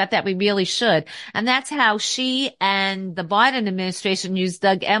talking about that we really should. And that's how she and the Biden administration used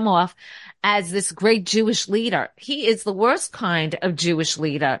Doug Emhoff as this great Jewish leader. He is the worst kind of Jewish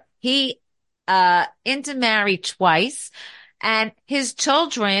leader. He intermarried twice. And his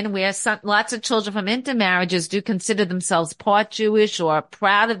children, where lots of children from intermarriages do consider themselves part Jewish or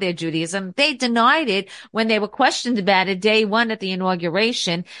proud of their Judaism, they denied it when they were questioned about it day one at the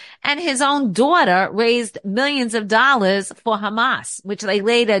inauguration. And his own daughter raised millions of dollars for Hamas, which they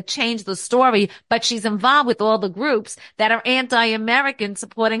later changed the story, but she's involved with all the groups that are anti-American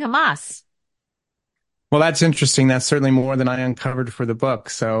supporting Hamas. Well, that's interesting. That's certainly more than I uncovered for the book.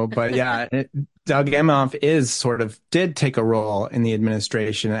 So, but yeah, Doug Emhoff did take a role in the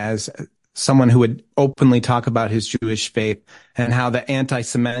administration as someone who would openly talk about his Jewish faith and how the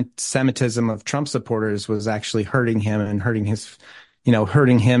anti-Semitism of Trump supporters was actually hurting him and hurting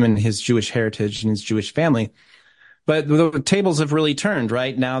him and his Jewish heritage and his Jewish family. But the tables have really turned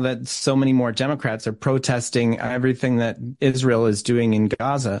right now that so many more Democrats are protesting everything that Israel is doing in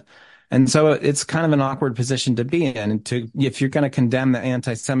Gaza. And so it's kind of an awkward position to be in. If you're going to condemn the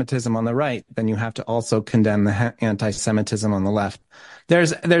anti-Semitism on the right, then you have to also condemn the anti-Semitism on the left.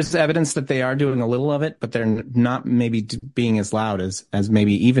 There's evidence that they are doing a little of it, but they're not maybe being as loud as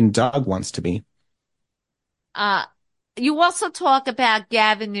maybe even Doug wants to be. You also talk about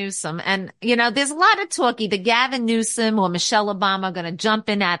Gavin Newsom, and, there's a lot of talk. Either Gavin Newsom or Michelle Obama are going to jump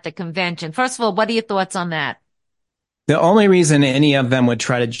in at the convention. First of all, what are your thoughts on that? The only reason any of them would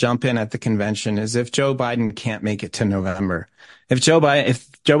try to jump in at the convention is if Joe Biden can't make it to November. If Joe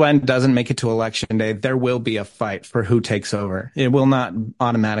Biden doesn't make it to election day, there will be a fight for who takes over. It will not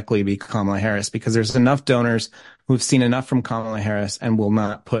automatically be Kamala Harris because there's enough donors who've seen enough from Kamala Harris and will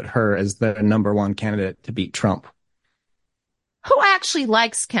not put her as the number one candidate to beat Trump. Who actually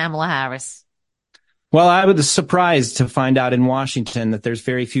likes Kamala Harris? Well, I was surprised to find out in Washington that there's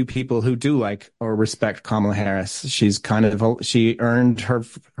very few people who do like or respect Kamala Harris. She earned her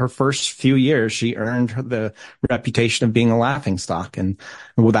first few years. She earned the reputation of being a laughingstock. And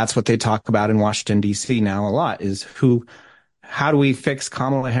well, that's what they talk about in Washington, D.C. now a lot is how do we fix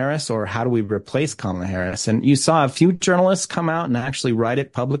Kamala Harris or how do we replace Kamala Harris? And you saw a few journalists come out and actually write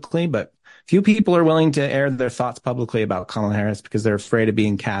it publicly, but few people are willing to air their thoughts publicly about Kamala Harris because they're afraid of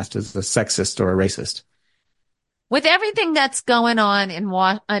being cast as a sexist or a racist. With everything that's going on in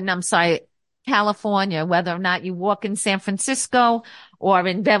California, whether or not you walk in San Francisco or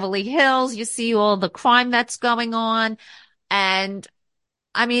in Beverly Hills, you see all the crime that's going on. And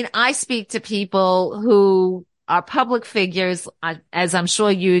I mean, I speak to people who are public figures, as I'm sure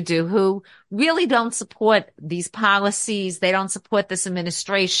you do, who really don't support these policies. They don't support this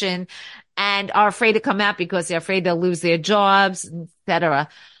administration and are afraid to come out because they're afraid they'll lose their jobs, et cetera.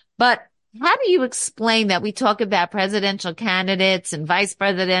 But how do you explain that we talk about presidential candidates and vice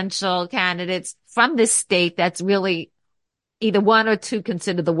presidential candidates from this state that's really either one or two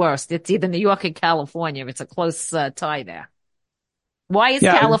considered the worst? It's either New York or California. It's a close tie there. Why is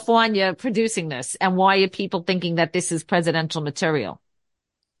California producing this? And why are people thinking that this is presidential material?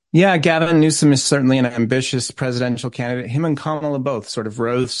 Yeah, Gavin Newsom is certainly an ambitious presidential candidate. Him and Kamala both sort of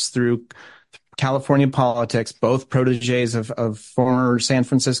rose through California politics, both proteges of former San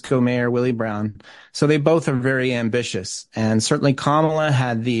Francisco Mayor Willie Brown. So they both are very ambitious. And certainly Kamala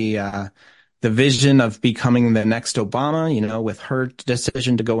had the vision of becoming the next Obama, with her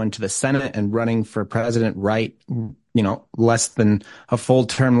decision to go into the Senate and running for president less than a full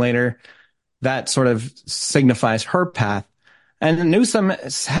term later. That sort of signifies her path. And Newsom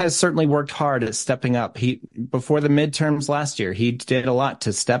has certainly worked hard at stepping up. Before the midterms last year, he did a lot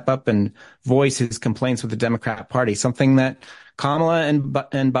to step up and voice his complaints with the Democrat Party, something that Kamala and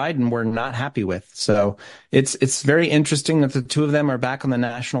Biden were not happy with. So it's very interesting that the two of them are back on the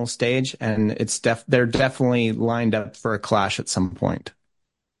national stage, and they're definitely lined up for a clash at some point.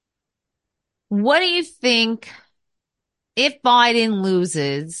 What do you think if Biden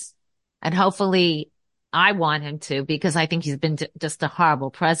loses, and hopefully I want him to, because I think he's been just a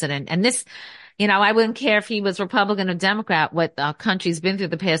horrible president. And this, I wouldn't care if he was Republican or Democrat, what our country's been through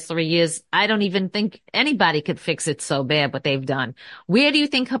the past 3 years. I don't even think anybody could fix it so bad, what they've done. Where do you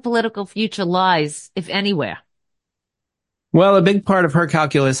think her political future lies, if anywhere? Well, a big part of her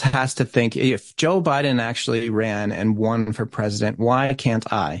calculus has to think, if Joe Biden actually ran and won for president, why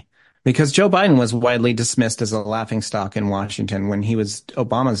can't I? Because Joe Biden was widely dismissed as a laughingstock in Washington when he was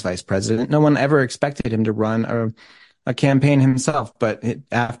Obama's vice president. No one ever expected him to run a campaign himself. But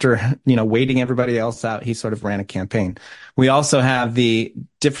after, waiting everybody else out, he sort of ran a campaign. We also have the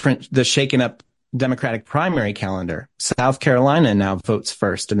shaken up Democratic primary calendar. South Carolina now votes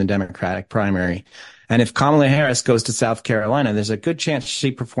first in the Democratic primary. And if Kamala Harris goes to South Carolina, there's a good chance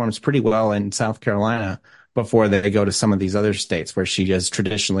she performs pretty well in South Carolina before they go to some of these other states where she has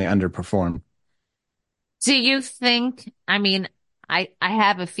traditionally underperformed. Do you think, I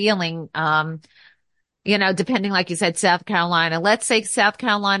have a feeling, depending, like you said, South Carolina. Let's say South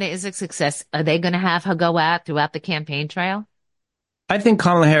Carolina is a success. Are they going to have her go out throughout the campaign trail? I think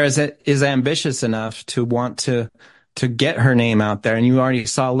Kamala Harris is ambitious enough to want to get her name out there. And you already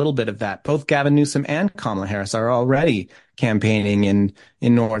saw a little bit of that. Both Gavin Newsom and Kamala Harris are already campaigning in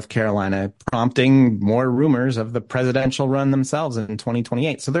North Carolina, prompting more rumors of the presidential run themselves in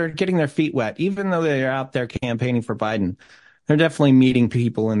 2028. So they're getting their feet wet, even though they're out there campaigning for Biden. They're definitely meeting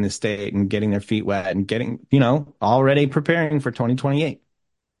people in the state and getting their feet wet and getting, already preparing for 2028.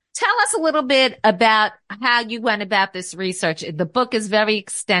 Tell us a little bit about how you went about this research. The book is very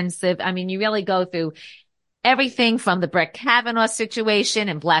extensive. I mean, you really go through everything from the Brett Kavanaugh situation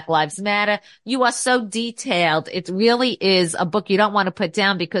and Black Lives Matter. You are so detailed. It really is a book you don't want to put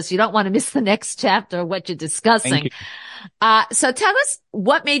down because you don't want to miss the next chapter of what you're discussing. So tell us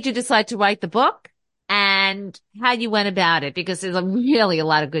what made you decide to write the book and how you went about it, because there's really a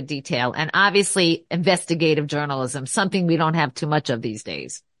lot of good detail and obviously investigative journalism, something we don't have too much of these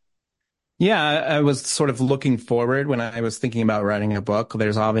days. Yeah, I was sort of looking forward when I was thinking about writing a book.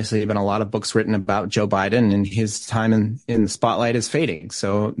 There's obviously been a lot of books written about Joe Biden, and his time in the spotlight is fading.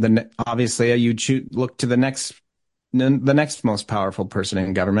 So obviously you look to the next most powerful person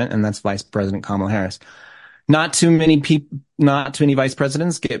in government, and that's Vice President Kamala Harris. Not too many vice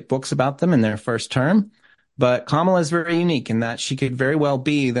presidents get books about them in their first term, but Kamala is very unique in that she could very well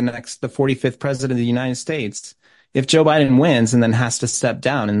be the 45th president of the United States if Joe Biden wins and then has to step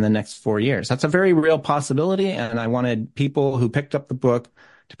down in the next 4 years. That's a very real possibility, and I wanted people who picked up the book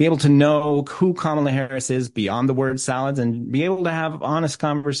to be able to know who Kamala Harris is beyond the word salads and be able to have honest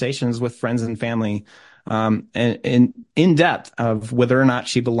conversations with friends and family in depth of whether or not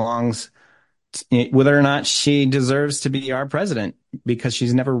she deserves to be our president, because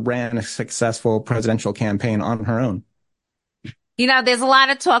she's never ran a successful presidential campaign on her own. There's a lot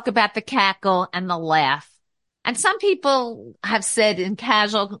of talk about the cackle and the laugh. And some people have said in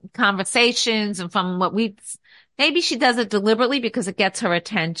casual conversations and from maybe she does it deliberately because it gets her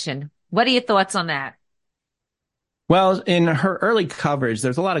attention. What are your thoughts on that? Well, in her early coverage,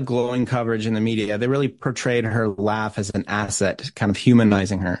 there's a lot of glowing coverage in the media. They really portrayed her laugh as an asset, kind of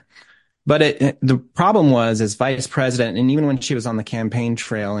humanizing her. But the problem was, as vice president, and even when she was on the campaign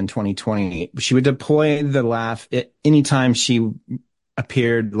trail in 2020, she would deploy the laugh anytime she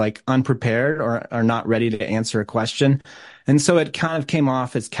appeared like unprepared or not ready to answer a question. And so it kind of came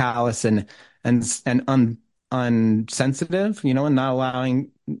off as callous and unsensitive,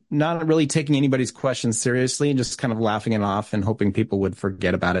 and not really taking anybody's questions seriously, just kind of laughing it off and hoping people would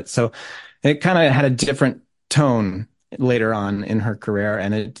forget about it. So it kind of had a different tone later on in her career,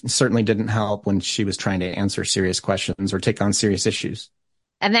 and it certainly didn't help when she was trying to answer serious questions or take on serious issues.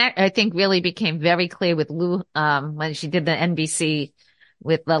 And that, I think, really became very clear with Lou, when she did the NBC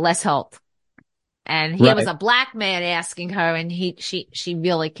with Les Holt. And he was a black man asking her, and she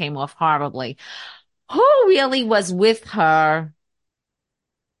really came off horribly. Who really was with her,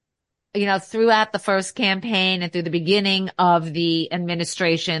 throughout the first campaign and through the beginning of the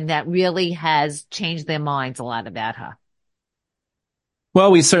administration that really has changed their minds a lot about her?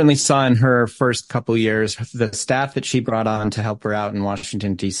 Well, we certainly saw in her first couple years, the staff that she brought on to help her out in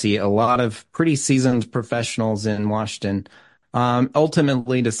Washington, D.C., a lot of pretty seasoned professionals in Washington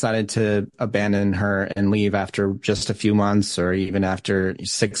ultimately decided to abandon her and leave after just a few months, or even after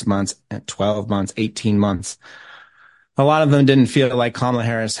 6 months, 12 months, 18 months. A lot of them didn't feel like Kamala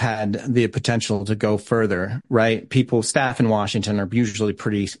Harris had the potential to go further, right? Staff in Washington are usually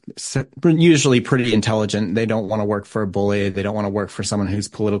pretty intelligent. They don't want to work for a bully. They don't want to work for someone whose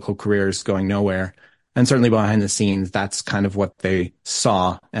political career is going nowhere. And certainly behind the scenes, that's kind of what they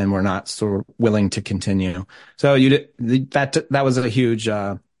saw and were not sort of willing to continue. So that was a huge,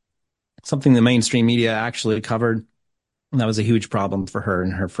 something the mainstream media actually covered. And that was a huge problem for her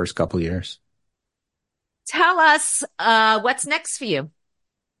in her first couple of years. Tell us, what's next for you?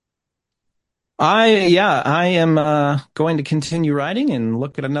 I am going to continue writing and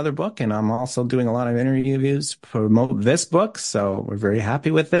look at another book, and I'm also doing a lot of interviews to promote this book. So we're very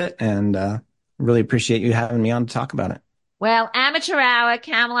happy with it, and really appreciate you having me on to talk about it. Well, Amateur Hour,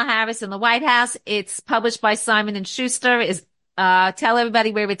 Kamala Harris in the White House. It's published by Simon & Schuster. Tell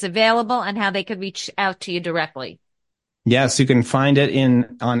everybody where it's available and how they can reach out to you directly. Yes, you can find it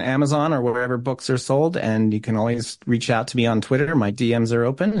on Amazon or wherever books are sold, and you can always reach out to me on Twitter. My DMs are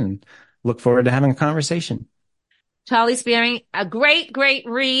open, and look forward to having a conversation. Charlie Spiering, a great, great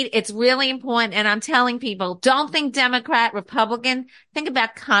read. It's really important. And I'm telling people, don't think Democrat, Republican. Think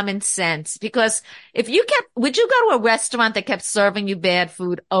about common sense. Because would you go to a restaurant that kept serving you bad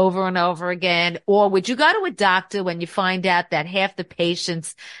food over and over again? Or would you go to a doctor when you find out that half the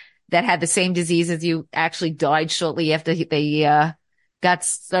patients that had the same disease as you actually died shortly after they got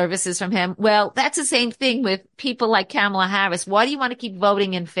services from him. Well, that's the same thing with people like Kamala Harris. Why do you want to keep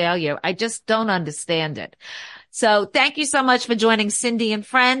voting in failure? I just don't understand it. So thank you so much for joining Cindy and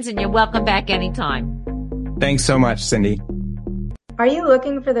Friends, and you're welcome back anytime. Thanks so much, Cindy. Are you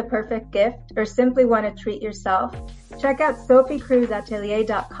looking for the perfect gift or simply want to treat yourself? Check out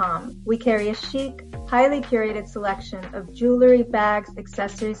SophieCruzAtelier.com. We carry a chic, highly curated selection of jewelry, bags,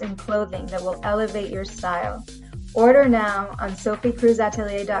 accessories, and clothing that will elevate your style. Order now on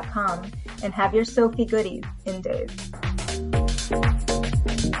SophieCruzAtelier.com and have your Sophie goodies in days.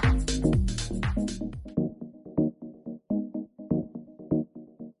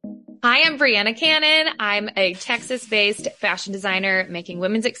 Hi, I'm Brianna Cannon. I'm a Texas-based fashion designer making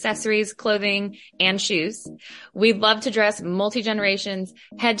women's accessories, clothing, and shoes. We love to dress multi-generations,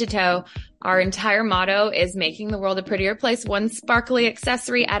 head to toe. Our entire motto is making the world a prettier place, one sparkly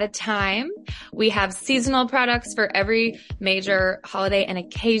accessory at a time. We have seasonal products for every major holiday and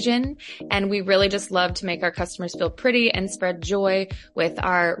occasion, and we really just love to make our customers feel pretty and spread joy with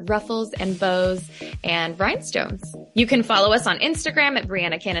our ruffles and bows and rhinestones. You can follow us on Instagram at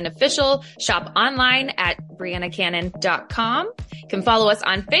Brianna Cannon Official, shop online at BriannaCannon.com. You can follow us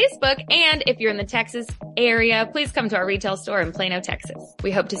on Facebook, and if you're in the Texas area, please come to our retail store in Plano, Texas. We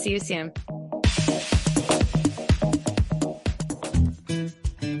hope to see you soon.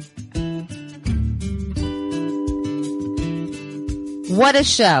 What a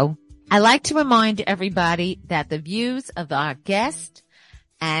show. I like to remind everybody that the views of our guest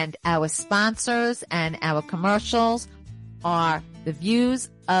and our sponsors and our commercials are the views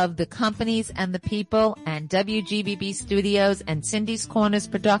of the companies and the people, and WGBB Studios and Cindy's Corners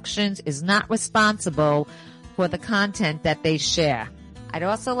Productions is not responsible for the content that they share. I'd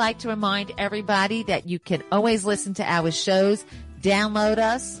also like to remind everybody that you can always listen to our shows, download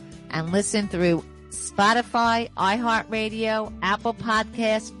us, and listen through Spotify, iHeartRadio, Apple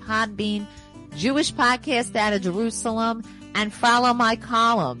Podcasts, Podbean, Jewish Podcast out of Jerusalem, and follow my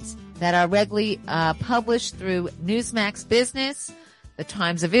columns that are regularly published through Newsmax Business, The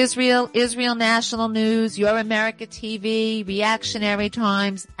Times of Israel, Israel National News, Your America TV, Reactionary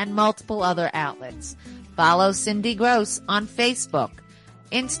Times, and multiple other outlets. Follow Cindy Gross on Facebook,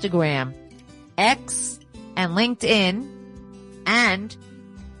 Instagram, X, and LinkedIn, and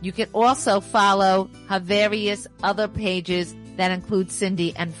you can also follow her various other pages that include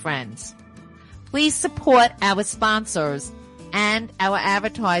Cindy and Friends. Please support our sponsors and our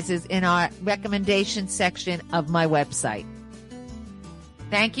advertisers in our recommendation section of my website.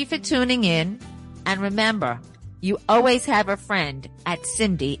 Thank you for tuning in, and remember, you always have a friend at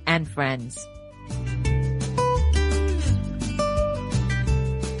Cindy and Friends.